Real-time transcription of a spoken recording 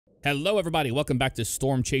Hello, everybody. Welcome back to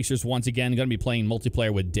Storm Chasers once again. Going to be playing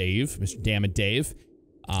multiplayer with Dave, Mr. Dammit Dave.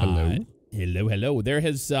 Hello. Hello. There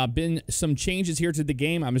has been some changes here to the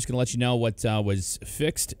game. I'm just going to let you know what was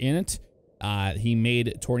fixed in it. He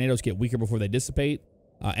made tornadoes get weaker before they dissipate.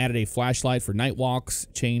 Added a flashlight for night walks.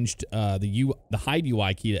 Changed the hide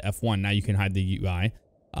UI key to F1. Now you can hide the UI.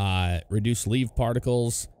 Reduce leave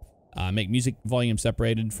particles. Make music volume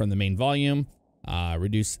separated from the main volume.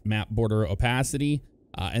 Reduce map border opacity.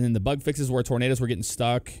 And then the bug fixes where tornadoes were getting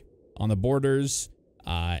stuck on the borders.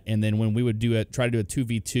 And then when we would try to do a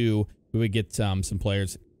 2v2, we would get some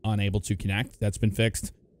players unable to connect. That's been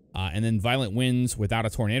fixed. And then violent winds without a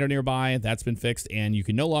tornado nearby. That's been fixed. And you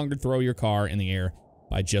can no longer throw your car in the air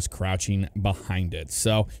by just crouching behind it.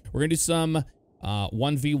 So we're going to do some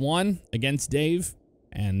 1v1 against Dave.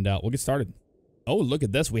 And we'll get started. Oh, look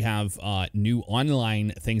at this. We have new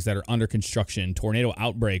online things that are under construction. Tornado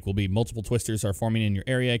Outbreak will be multiple twisters are forming in your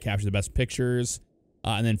area. Capture the best pictures.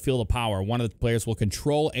 And then Feel the Power. One of the players will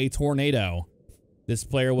control a tornado. This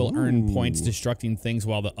player will earn points destructing things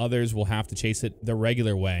while the others will have to chase it the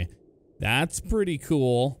regular way. That's pretty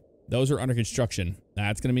cool. Those are under construction.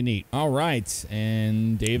 That's going to be neat. All right.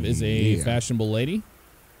 And Dave is a fashionable lady.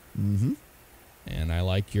 Mm-hmm. And I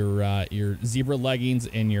like your zebra leggings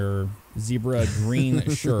and your zebra green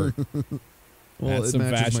shirt. Well, that's it some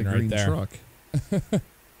matches fashion my green right there. truck.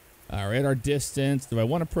 All right, our distance. Do I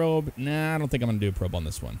want a probe? Nah, I don't think I'm going to do a probe on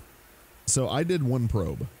this one. So I did one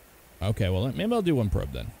probe. Okay, well, maybe I'll do one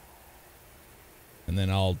probe then. And then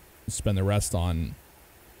I'll spend the rest on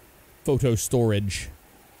photo storage.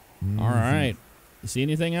 All right. You see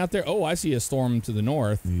anything out there? Oh, I see a storm to the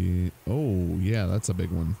north. Oh, yeah, that's a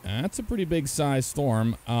big one. That's a pretty big size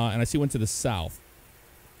storm. And I see one to the south.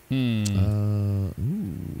 Ooh.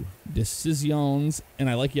 Decisions.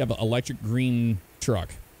 And I like you have an electric green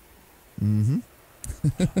truck. Mm-hmm.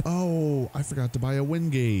 Oh, I forgot to buy a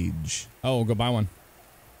wind gauge. Oh, go buy one.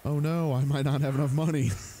 Oh, no, I might not have enough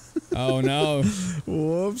money. Oh, no.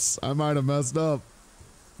 Whoops, I might have messed up.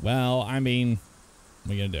 Well, I mean,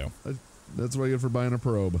 what are you going to do? That's what I get for buying a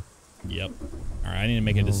probe. Yep. All right, I need to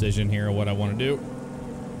make a decision here of what I want to do.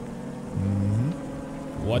 Mm-hmm.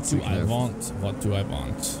 What do I want? What do I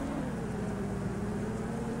want?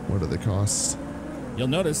 What do they cost? You'll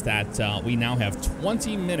notice that we now have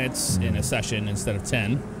 20 minutes in a session instead of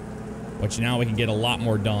 10, which now we can get a lot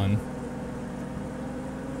more done.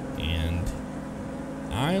 And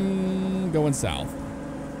I'm going south.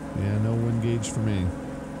 Yeah, no wind gauge for me.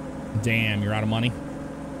 Damn, you're out of money?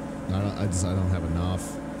 I don't have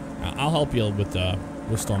enough. I'll help you with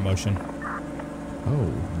storm motion.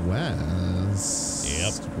 Oh, west.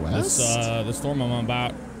 Yep. West? The storm I'm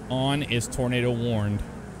about on is tornado warned.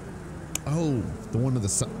 Oh, the one to the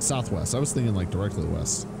southwest. I was thinking like directly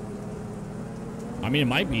west. I mean, it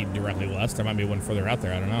might be directly west. There might be one further out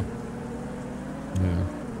there. I don't know. Yeah.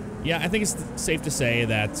 Yeah, I think it's safe to say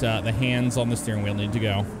that the hands on the steering wheel need to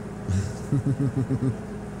go.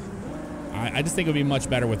 I just think it would be much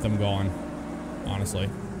better with them gone, honestly.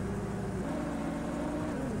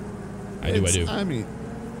 I do. I mean,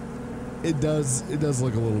 it does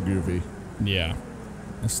look a little goofy. Yeah.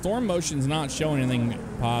 The storm motion's not showing anything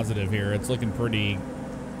positive here. It's looking pretty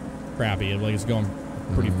crappy. Like it's going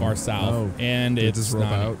pretty far south. Oh, and did it it's just rope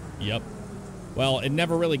out? Yep. Well, it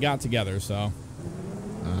never really got together, so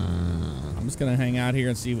I'm just gonna hang out here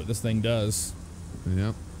and see what this thing does.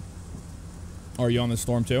 Yep. Are you on the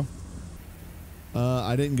storm too?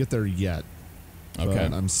 I didn't get there yet. Okay.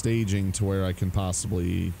 But I'm staging to where I can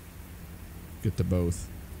possibly get to both.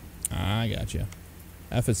 I got you.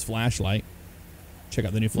 F is flashlight. Check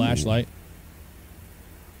out the new flashlight.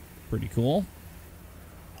 Pretty cool.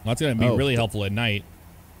 Well, that's going to be really helpful at night.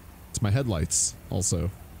 It's my headlights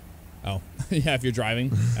also. Oh, yeah, if you're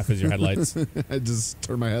driving, F is your headlights. I just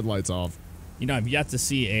turn my headlights off. You know, I've yet to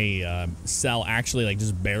see a cell actually like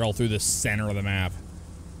just barrel through the center of the map.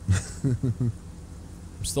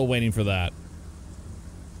 I'm still waiting for that.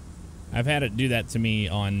 I've had it do that to me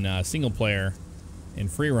on single player in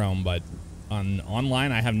free roam, but on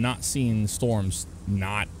online I have not seen storms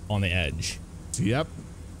not on the edge. Yep.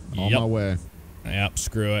 On my way. Yep,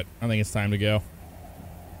 screw it. I think it's time to go.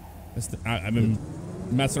 I've been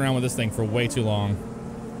messing around with this thing for way too long.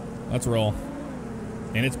 Let's roll.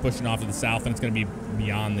 And it's pushing off to the south, and it's going to be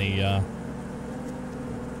beyond the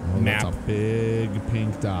map. That's a big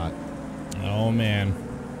pink dot. Oh, man.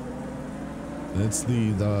 It's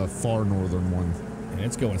the far northern one. And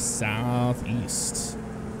it's going southeast.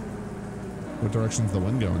 What direction's the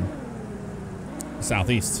wind going?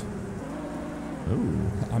 Southeast. Oh.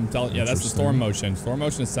 I'm telling you, that's the storm motion. Storm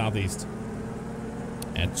motion is southeast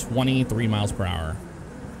at 23 miles per hour.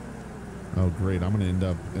 Oh, great. I'm going to end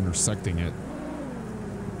up intersecting it.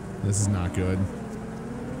 This is not good.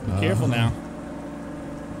 Be careful now.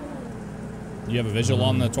 You have a visual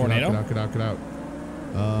on the tornado? Get out.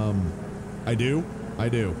 I do.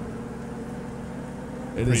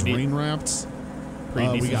 It is rain wrapped.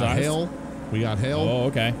 We got hail. Oh,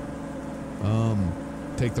 okay.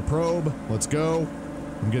 Take the probe. Let's go.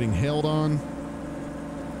 I'm getting hailed on.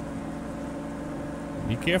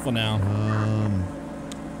 Be careful now.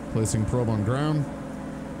 Placing probe on ground.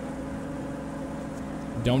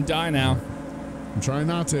 Don't die now. I'm trying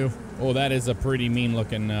not to. Oh, that is a pretty mean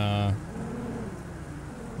looking dot.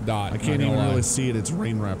 I can't even really see it. It's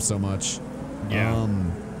rain wrapped so much. Yeah.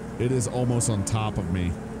 It is almost on top of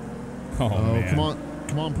me. Oh, man.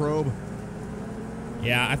 Come on, probe.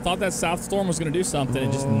 Yeah, I thought that south storm was going to do something.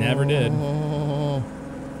 It just never did. Oh,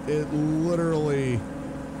 it literally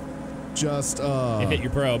just It hit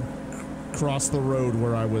your probe. Crossed the road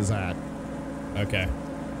where I was at. Okay.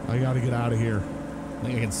 I got to get out of here. I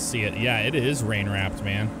think I can see it. Yeah, it is rain wrapped,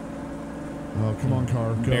 man. Oh, come on,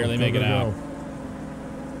 car. Go, barely make it out.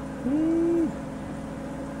 Woo.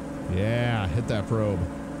 Yeah, hit that probe.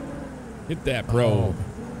 Hit that probe.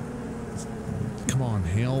 Oh. Come on,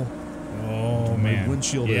 hail. Oh, my man.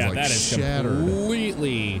 windshield is like that is shattered.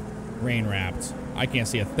 Completely rain wrapped. I can't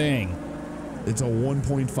see a thing. It's a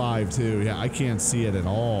 1.5 too. Yeah, I can't see it at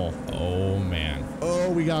all. Oh, man.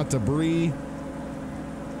 Oh, we got debris.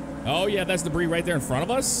 Oh, yeah, that's debris right there in front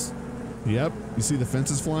of us? Yep. You see the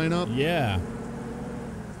fences flying up? Yeah.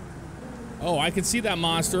 Oh, I can see that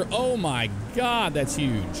monster. Oh, my God, that's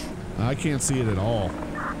huge. I can't see it at all.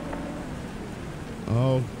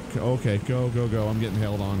 Oh, okay. Go. I'm getting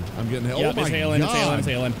hailed on. I'm getting hailed. Yep, oh, my God. It's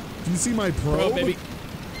hailing. Do you see my probe? Baby.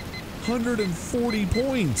 140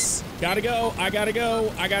 points. Gotta go. I gotta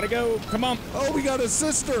go. Come on. Oh, we got a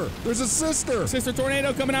sister. There's a sister. Sister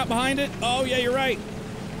tornado coming out behind it. Oh, yeah, you're right.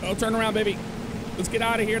 Oh, turn around, baby. Let's get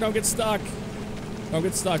out of here. Don't get stuck.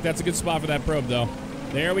 That's a good spot for that probe, though.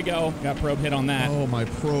 There we go. Got probe hit on that. Oh, my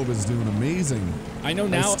probe is doing amazing. I know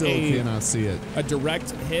now I still cannot see it. A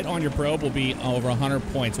direct hit on your probe will be over 100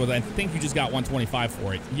 points. Well, I think you just got 125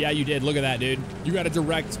 for it. Yeah, you did. Look at that, dude. You got a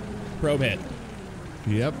direct probe hit.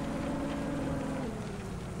 Yep.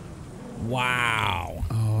 Wow.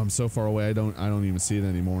 Oh, I'm so far away. I don't even see it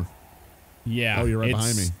anymore. Yeah. Oh, you're right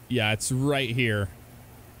behind me. Yeah, it's right here.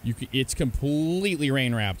 It's completely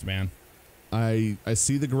rain wrapped, man. I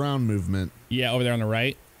see the ground movement. Yeah, over there on the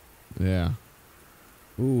right. Yeah.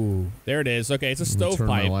 Ooh, there it is. Okay, it's a stovepipe. Turn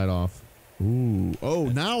my light off. Ooh. Oh,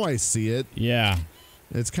 now I see it. Yeah.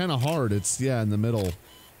 It's kind of hard. It's, in the middle.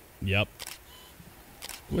 Yep.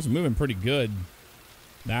 It was moving pretty good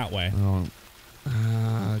that way. Oh.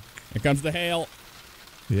 Here comes the hail.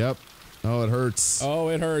 Yep. Oh, it hurts. Oh,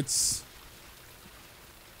 it hurts.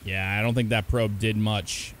 Yeah, I don't think that probe did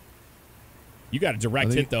much. You got a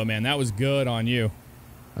direct hit, though, man. That was good on you.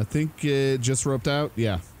 I think it just roped out.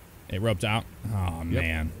 Yeah. It roped out? Oh,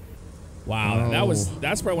 man. Wow. Oh.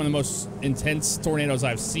 That's probably one of the most intense tornadoes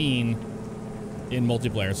I've seen in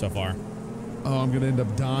multiplayer so far. Oh, I'm going to end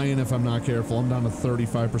up dying if I'm not careful. I'm down to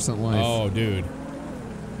 35% life. Oh, dude.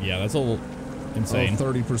 Yeah, that's a little insane.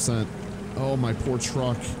 Oh, 30%. Oh, my poor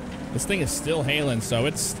truck. This thing is still hailing, so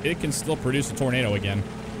it can still produce a tornado again.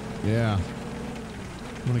 Yeah.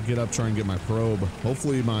 I'm going to get up, try and get my probe.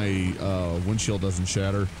 Hopefully my windshield doesn't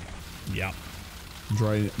shatter. Yep.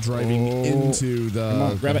 Driving into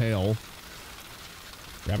the hail.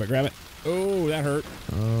 Grab it. Oh, that hurt.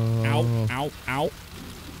 Ow.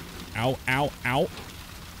 Ow.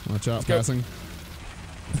 Watch out, passing.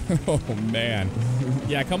 Oh, man.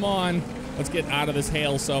 Yeah, come on. Let's get out of this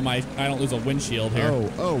hail so I don't lose a windshield here.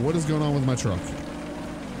 Oh, what is going on with my truck?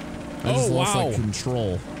 I just lost like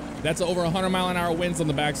control. That's over 100-mile-an-hour winds on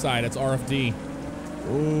the backside. It's RFD.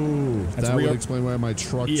 Ooh, that would explain why my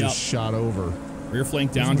truck just shot over. Rear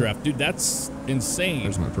flank downdraft. Dude, that's insane.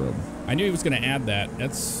 There's my probe. I knew he was going to add that.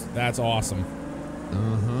 That's awesome.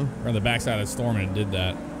 Uh-huh. We're on the backside of the storm and it did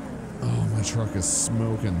that. Oh, my truck is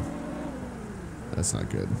smoking. That's not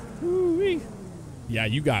good. Woo-wee. Yeah,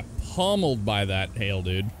 you got pummeled by that hail,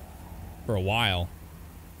 dude. For a while.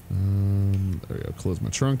 There we go. Close my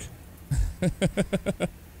trunk.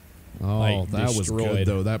 Oh, like that was good,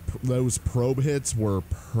 though. Those probe hits were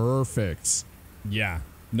perfect. Yeah.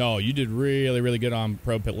 No, you did really, really good on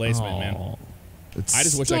probe pit placement, man. I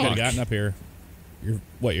just wish I could have gotten up here.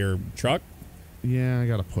 Your truck? Yeah, I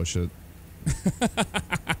gotta push it.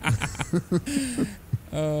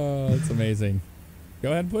 Oh, it's amazing. Go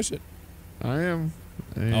ahead and push it. I am.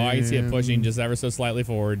 Oh, I can see it pushing just ever so slightly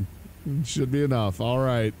forward. Should be enough. All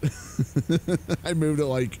right. I moved it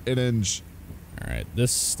like an inch. All right,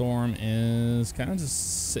 this storm is kind of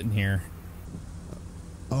just sitting here.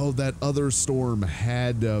 Oh, that other storm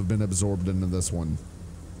had to have been absorbed into this one.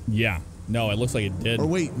 Yeah. No, it looks like it did. Or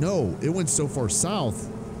wait, no, it went so far south.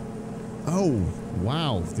 Oh,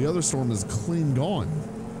 wow. The other storm is clean gone.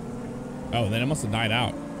 Oh, then it must have died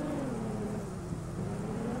out.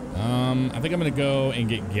 I think I'm gonna go and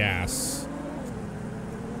get gas.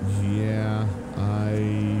 Yeah, I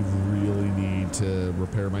really need to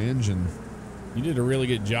repair my engine. You did a really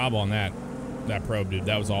good job on that probe, dude.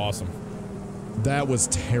 That was awesome. That was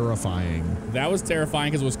terrifying. That was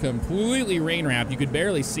terrifying because it was completely rain wrapped. You could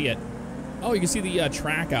barely see it. Oh, you can see the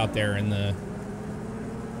track out there in the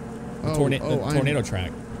tornado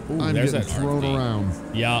track. Ooh, I'm there's getting that thrown RFD.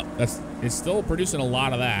 around. Yeah, it's still producing a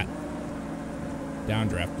lot of that.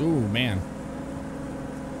 Downdraft. Ooh, man.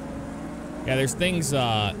 Yeah, there's things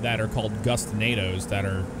that are called gustinados that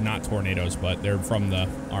are not tornadoes, but they're from the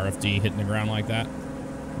RFD hitting the ground like that.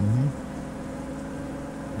 Mm-hmm.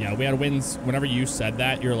 Yeah, we had winds. Whenever you said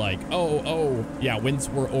that, you're like, oh. Yeah, winds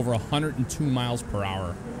were over 102 miles per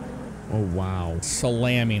hour. Oh, wow.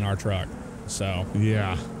 Slamming our truck. So.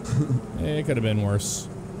 Yeah. It could have been worse.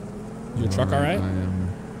 Is your truck all right? I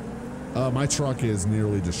am. My truck is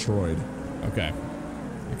nearly destroyed. Okay.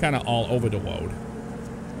 You're kind of all over the road.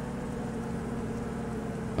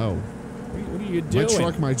 Oh. What are you doing? My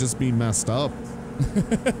truck might just be messed up.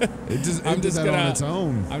 It did that on its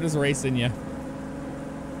own. I'm just racing you.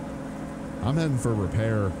 I'm heading for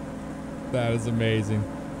repair. That is amazing.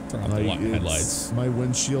 Turn off the headlights. My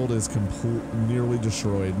windshield is nearly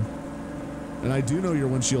destroyed. And I do know your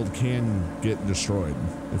windshield can get destroyed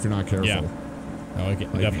if you're not careful. Yeah. Oh, okay.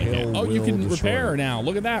 Like definitely can. Oh, you can repair now.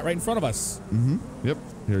 Look at that right in front of us. Mm-hmm. Yep.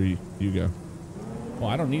 Here you go. Well,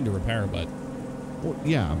 I don't need to repair, but. Well,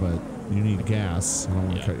 yeah, but you need gas. I don't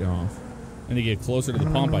want to cut you off. I need to get closer to the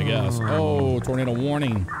pump, I guess. Oh, tornado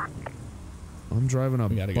warning. I'm driving a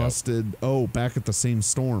busted. Oh, back at the same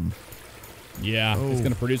storm. Yeah, it's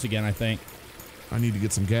going to produce again, I think. I need to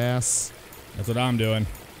get some gas. That's what I'm doing.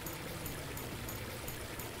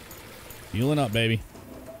 Fueling up, baby.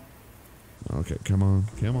 Okay, come on.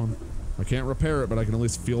 Come on. I can't repair it, but I can at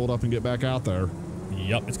least fuel it up and get back out there.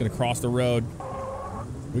 Yep, it's going to cross the road.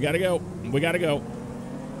 We got to go. We got to go.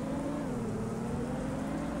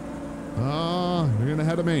 You're going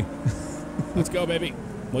ahead of me. Let's go, baby.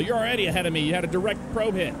 Well, you're already ahead of me. You had a direct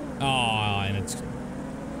probe hit. Oh, and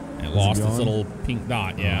it lost its little pink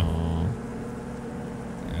dot. Yeah.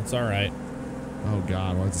 That's all right. Oh,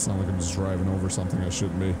 God. Why does it sound like I'm just driving over something I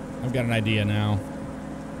shouldn't be? I've got an idea now.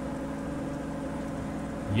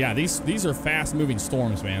 Yeah, these are fast-moving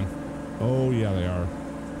storms, man. Oh, yeah, they are.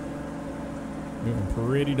 Moving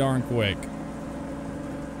pretty darn quick.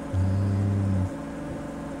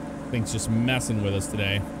 Things just messing with us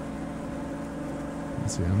today.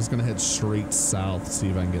 Let's see. I'm just going to head straight south, see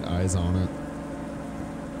if I can get eyes on it.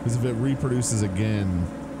 Because if it reproduces again,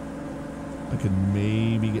 I could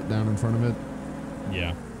maybe get down in front of it.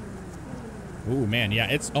 Yeah. Ooh, man. Yeah,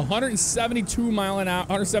 it's 172 mile an hour.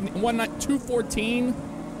 214.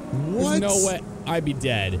 What? There's no way I'd be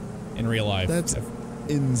dead in real life. That's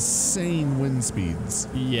insane wind speeds.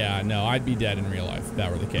 Yeah, no, I'd be dead in real life if that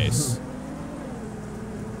were the case.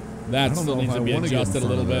 That still needs to be adjusted a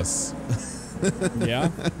little bit. Yeah?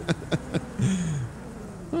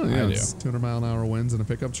 Oh, yeah, it's 200 mile an hour winds in a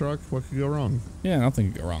pickup truck. What could go wrong? Yeah,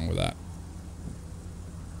 nothing could go wrong with that.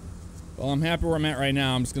 Well, I'm happy where I'm at right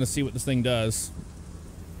now. I'm just going to see what this thing does.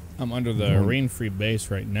 I'm under the rain-free base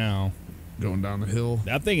right now. Going down the hill.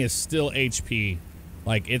 That thing is still HP.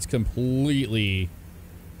 Like, it's completely...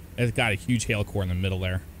 It's got a huge hail core in the middle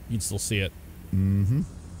there. You can still see it. Mm-hmm.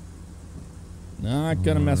 Not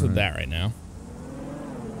gonna mess with that right now.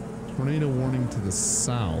 Tornado warning to the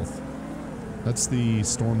south. That's the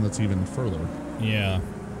storm that's even further. Yeah.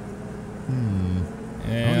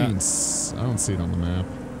 Yeah. I don't see it on the map.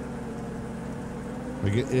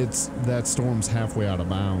 Like it's that storm's halfway out of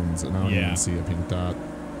bounds, and I don't even see a pink dot.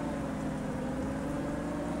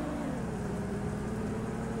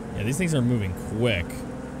 Yeah, these things are moving quick.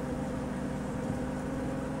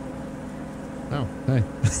 Oh, hey.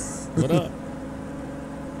 What up?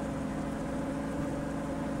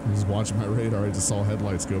 I'm just watching my radar. I just saw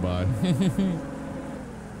headlights go by.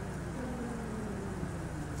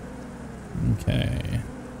 Okay.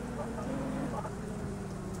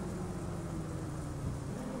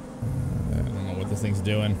 I don't know what this thing's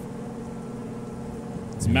doing.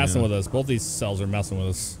 It's messing with us. Both these cells are messing with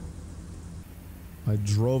us. I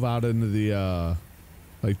drove out into the,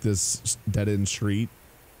 like this dead-end street,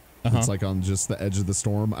 It's like on just the edge of the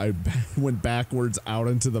storm. I went backwards out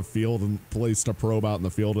into the field and placed a probe out in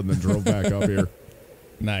the field and then drove back up here.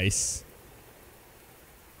 Nice.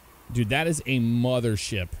 Dude, that is a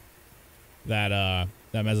mothership. That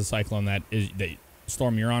mesocyclone that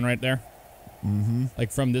storm you're on right there. Mm-hmm.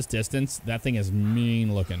 Like from this distance, that thing is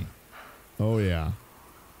mean looking. Oh yeah.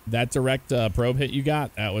 That direct probe hit you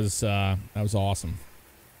got, that was awesome.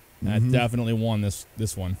 That definitely won this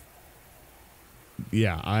one.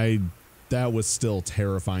 Yeah, that was still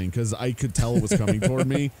terrifying because I could tell it was coming toward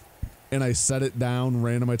me, and I set it down,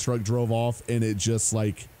 ran to my truck, drove off, and it just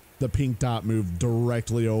like the pink dot moved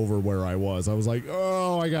directly over where I was. I was like,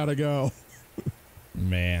 oh, I gotta go.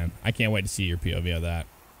 Man, I can't wait to see your POV of that.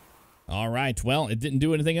 All right, well, it didn't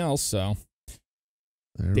do anything else, so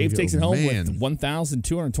Dave takes it home with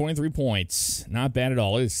 1,223 points. Not bad at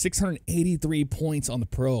all. It is 683 points on the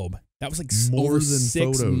probe. That was like more over than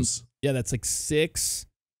 6 photos. Yeah, that's like 6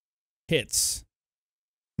 hits.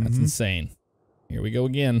 That's insane. Here we go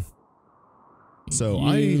again. So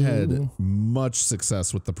I had much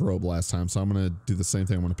success with the probe last time, so I'm going to do the same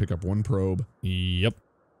thing. I'm going to pick up one probe. Yep.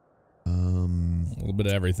 A little bit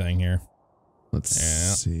of everything here. Let's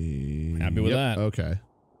see. Happy with that. Okay.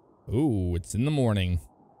 Ooh, it's in the morning.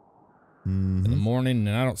 In the morning,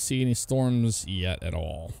 and I don't see any storms yet at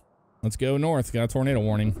all. Let's go north. Got a tornado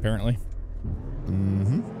warning, apparently.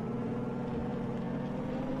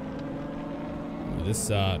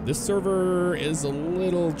 This server is a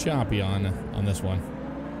little choppy on this one.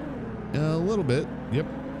 A little bit. Yep.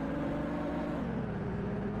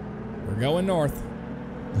 We're going north.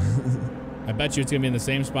 I bet you it's gonna be in the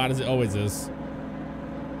same spot as it always is.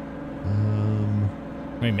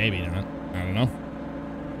 I mean, maybe not. I don't know.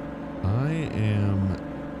 I am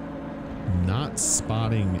not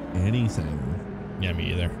spotting anything. Yeah,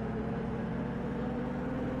 me either.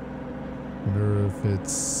 Wonder if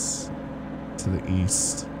it's to the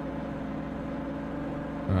east.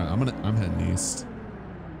 All right, I'm heading east.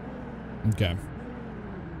 Okay.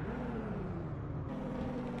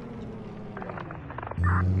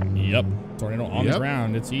 Yep. Tornado on the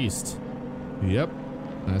ground. It's east. Yep.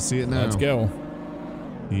 I see it now. Let's go.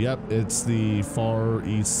 Yep, it's the far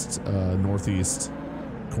east, northeast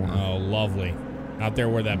corner. Oh, lovely. Out there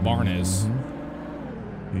where that barn is.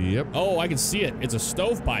 Yep. Oh, I can see it. It's a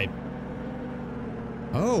stovepipe.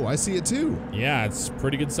 Oh, I see it too. Yeah, it's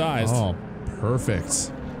pretty good sized. Oh,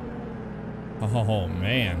 perfect. Oh,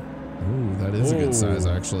 man. Ooh, that is a good size,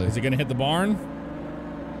 actually. Is it going to hit the barn?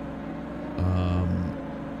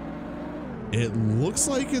 It looks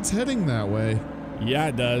like it's heading that way. Yeah,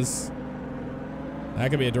 it does. That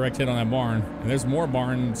could be a direct hit on that barn. And there's more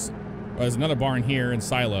barns. Well, there's another barn here in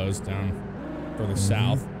silos down further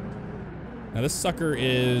south. Now this sucker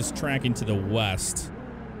is tracking to the west.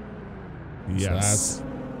 Yes. So that's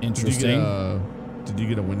interesting. Did you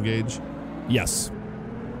get a wind gauge? Yes.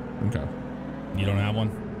 Okay. You don't have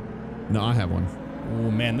one? No, I have one.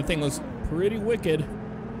 Oh man, the thing looks pretty wicked.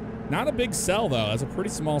 Not a big cell though. That's a pretty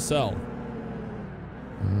small cell.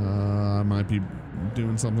 I might be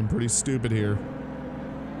doing something pretty stupid here.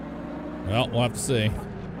 Well, we'll have to see.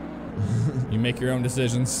 You make your own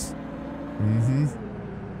decisions. I'm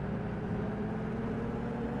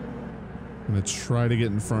gonna try to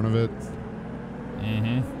get in front of it.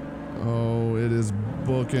 Oh, it is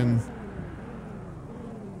booking.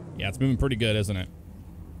 Yeah, it's moving pretty good, isn't it?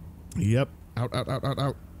 Yep. Out.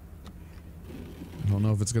 I don't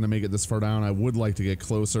know if it's gonna make it this far down. I would like to get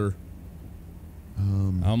closer.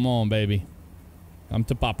 Come on, baby. Come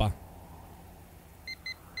to Papa.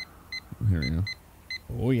 Here we go.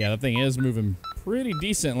 Oh yeah, that thing is moving pretty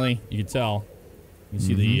decently. You can tell. You can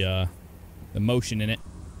see the motion in it.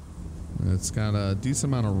 It's got a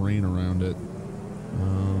decent amount of rain around it.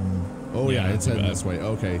 Oh yeah, it's heading this way.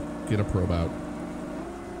 Okay, get a probe out.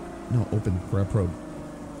 No, open. Grab probe.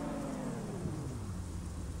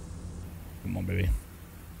 Come on, baby.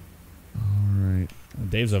 All right.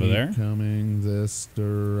 Dave's over there. Coming this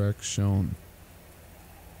direction.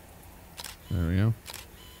 There we go.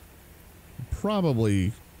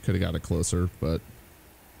 Probably could have got it closer, but...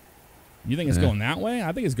 You think it's going that way?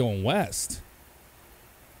 I think it's going west.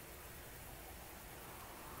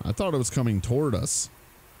 I thought it was coming toward us.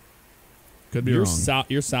 Could be wrong.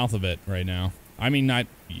 You're south of it right now. I mean, not...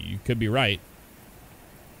 You could be right.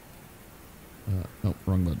 Oh,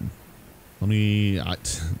 wrong button. Let me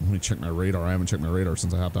check my radar. I haven't checked my radar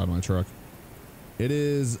since I hopped out of my truck. It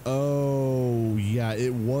is... Oh, yeah,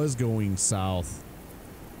 it was going south.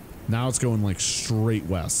 Now it's going like straight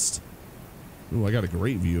west. Ooh, I got a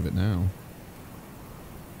great view of it now.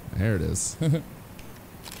 There it is.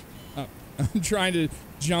 I'm trying to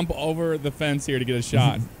jump over the fence here to get a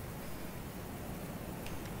shot.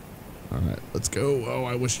 All right, let's go. Oh,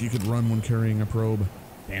 I wish you could run when carrying a probe.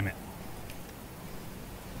 Damn it.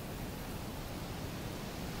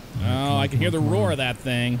 Oh, I can hear the roar of that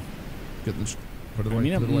thing. Get the, put it away. I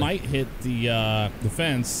mean, it it away. might hit the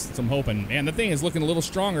fence, so I'm hoping. Man, the thing is looking a little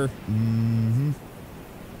stronger. Mm-hmm.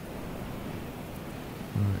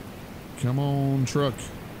 All right. Come on, truck.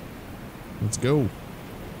 Let's go.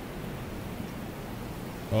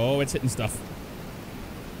 Oh, it's hitting stuff.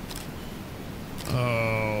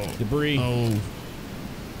 Oh. Debris. Oh.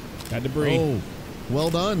 Got debris. Oh. Well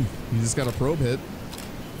done. You just got a probe hit.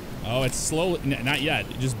 Oh, it's slowly. Not yet.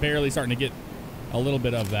 Just barely starting to get a little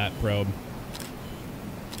bit of that probe.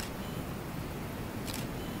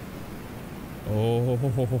 Oh,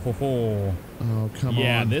 come on.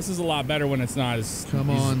 yeah, this is a lot better when it's not as.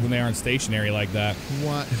 When they aren't stationary like that.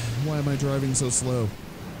 Why am I driving so slow?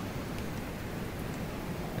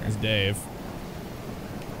 There's Dave.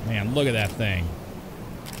 Man, look at that thing.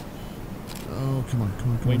 Oh, come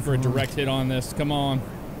on. Waiting for a direct hit on this. Come on.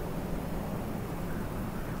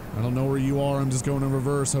 I don't know where you are. I'm just going in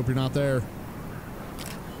reverse. Hope you're not there.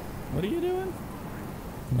 What are you doing?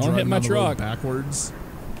 Don't hit my truck. Backwards.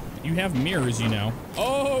 You have mirrors, you know.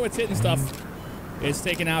 Oh, it's hitting stuff. It's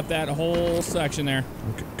taking out that whole section there.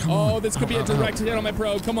 Okay, come on. Oh, this could be a direct hit on my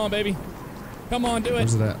probe. Come on, baby. Come on, do it.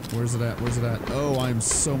 Where's it at? Where's it at? Where's it at? Oh, I'm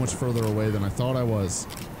so much further away than I thought I was.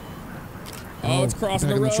 Oh, it's crossing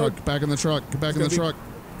the road. Back in the truck. Get back in the truck.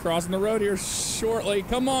 Crossing the road here shortly.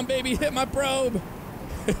 Come on, baby. Hit my probe.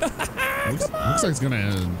 Looks like it's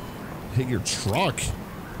gonna hit your truck.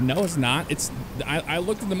 No, it's not. It's. I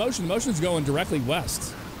looked at the motion. The motion's going directly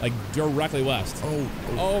west. Like directly west.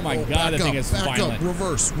 Oh my God, that thing is violent. Back up.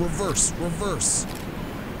 Reverse.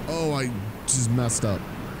 Oh, I just messed up.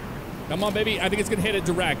 Come on, baby. I think it's gonna hit it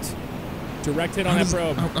direct. Direct hit on that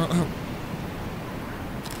probe. Ow.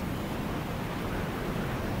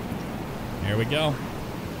 There we go.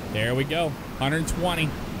 There we go. 120.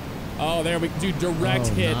 Oh, there we do direct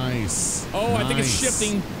hit. Nice. Oh, I think it's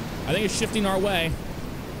shifting. I think it's shifting our way.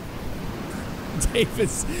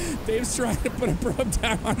 Dave's trying to put a probe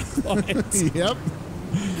down on it. Yep.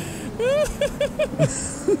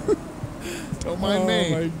 Don't mind me.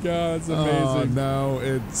 Oh my God, it's amazing. No,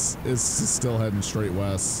 it's still heading straight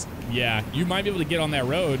west. Yeah, you might be able to get on that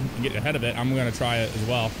road and get ahead of it. I'm gonna try it as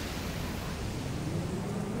well.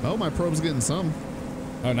 Oh, my probe's getting some.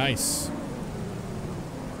 Oh, nice.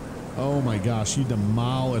 Oh my gosh, you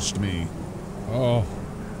demolished me. Oh.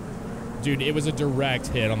 Dude, it was a direct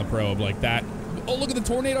hit on the probe like that. Oh, look at the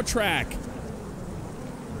tornado track.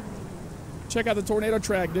 Check out the tornado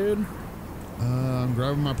track, dude. I'm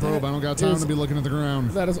grabbing my probe. I don't got time to be looking at the ground.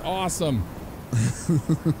 That is awesome.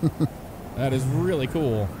 That is really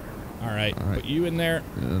cool. All right. Put you in there.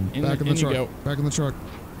 And back in the truck. Back in the truck.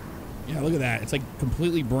 Yeah, look at that. It's like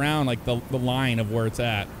completely brown, like the line of where it's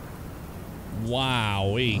at.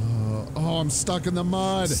 Wowee. Oh, I'm stuck in the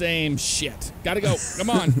mud. Same shit. Gotta go. Come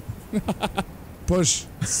on. Push.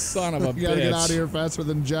 Son of a bitch. You gotta get out of here faster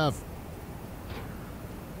than Jeff.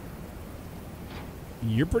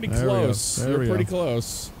 You're pretty close. You're pretty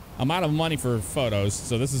close. I'm out of money for photos,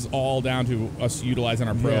 so this is all down to us utilizing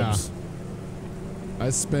our probes. Yeah. I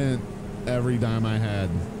spent every dime I had.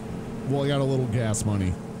 Well, I got a little gas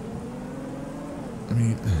money. I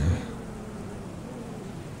mean,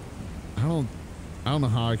 I don't know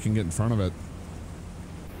how I can get in front of it.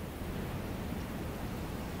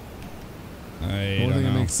 The only thing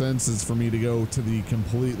that makes sense is for me to go to the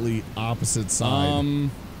completely opposite side.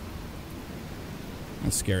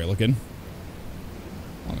 That's scary looking.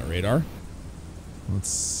 On the radar. Let's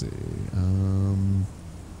see.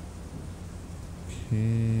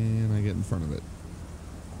 Can I get in front of it?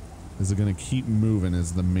 Is it going to keep moving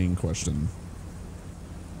is the main question.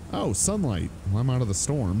 Oh, sunlight. Well, I'm out of the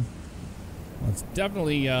storm. Well, it's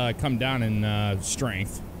definitely come down in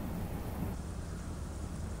strength.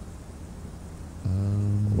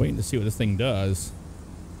 Waiting to see what this thing does.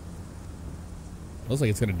 Looks like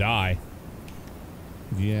it's going to die.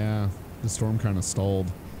 Yeah, the storm kind of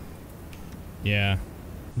stalled. Yeah.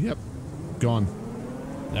 Yep. Gone.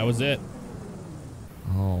 That was it.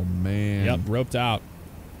 Oh, man. Yep, roped out.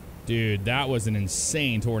 Dude, that was an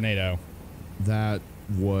insane tornado. That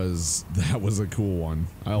was a cool one.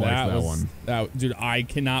 I like that one. Dude, I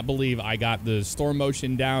cannot believe I got the storm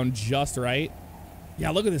motion down just right. Yeah,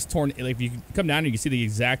 look at this tornado. Like, if you come down and you can see the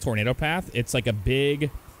exact tornado path, it's like a big,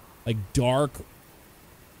 like dark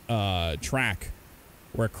track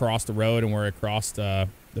where it crossed the road and where it crossed the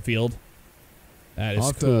field. That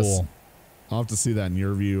is cool. I'll have to see that in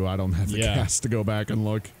your view. I don't have the gas to go back and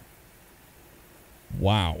look.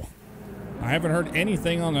 Wow. I haven't heard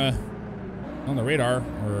anything on the on the radar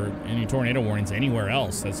or any tornado warnings anywhere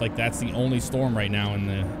else. That's the only storm right now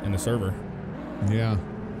in the server. Yeah.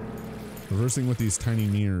 Reversing with these tiny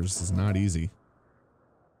mirrors is not easy.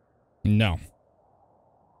 No.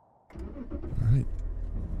 All right.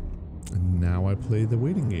 And now I play the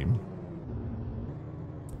waiting game.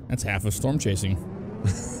 That's half of storm chasing.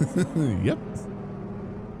 Yep.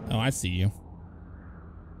 Oh, I see you.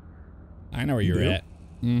 I know where you're at.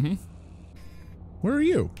 Mm-hmm. Where are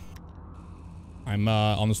you? I'm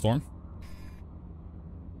on the storm.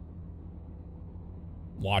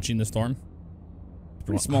 Watching the storm. It's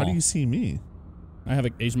pretty small. How do you see me? I have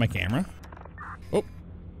use my camera. Oh.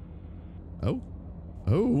 Oh.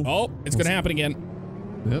 Oh. Oh, it's gonna happen again.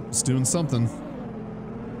 Yep, it's doing something.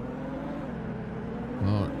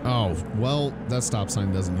 Oh, well, that stop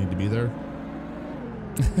sign doesn't need to be there.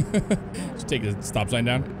 Just take the stop sign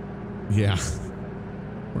down. Yeah.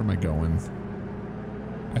 Where am I going?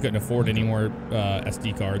 I couldn't afford any more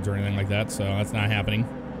SD cards or anything like that, so that's not happening.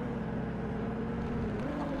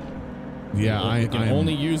 Yeah, I can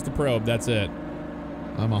only use the probe. That's it.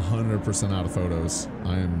 I'm 100% out of photos.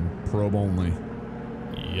 I am probe only.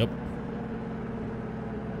 Yep.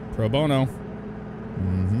 Pro bono.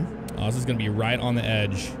 Mm-hmm. Oh, this is gonna be right on the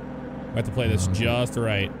edge. I have to play this just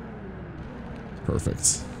right.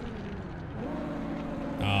 Perfect.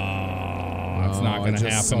 Oh, it's not gonna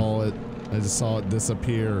happen. I just saw it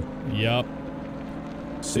disappear. Yep.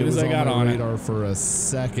 As soon as I got on on radar for a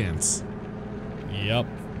second. Yep.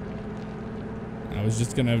 I was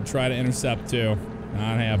just gonna try to intercept too.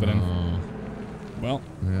 Not happening. Well,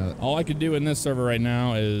 yeah. All I could do in this server right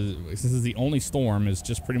now is, since this is the only storm, is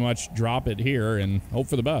just pretty much drop it here and hope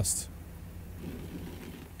for the best.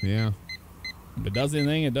 Yeah. If it does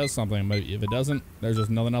anything, it does something. But if it doesn't, there's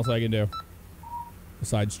just nothing else I can do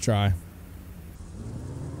besides try.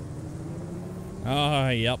 Oh,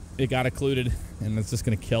 yep. It got occluded, and it's just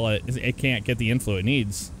going to kill it. It can't get the inflow it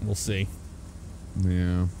needs. We'll see.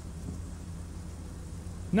 Yeah.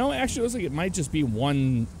 No, actually, it looks like it might just be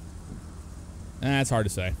one. It's hard to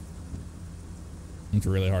say. It's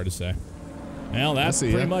really hard to say. Well, that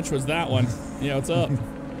pretty much was that one. Yeah, what's up?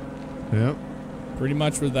 Yep. Pretty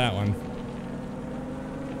much was that one.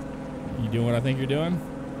 You doing what I think you're doing?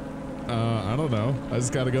 I don't know. I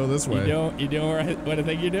just got to go this way. You doing what I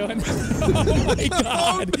think you're doing? Oh my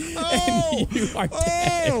god! Oh, and you are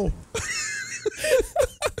dead.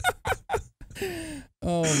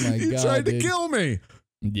 Oh my god! You tried to kill me.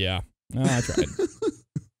 Yeah. Oh, I tried.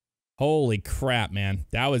 Holy crap, man!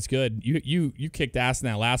 That was good. You kicked ass in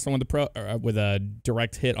that last one with the with a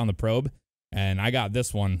direct hit on the probe, and I got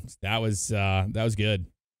this one. That was good.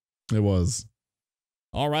 It was.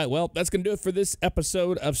 All right, well, that's going to do it for this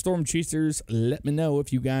episode of Storm Chasers. Let me know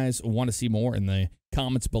if you guys want to see more in the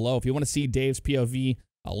comments below. If you want to see Dave's POV,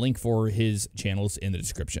 I'll link for his channels in the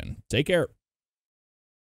description. Take care.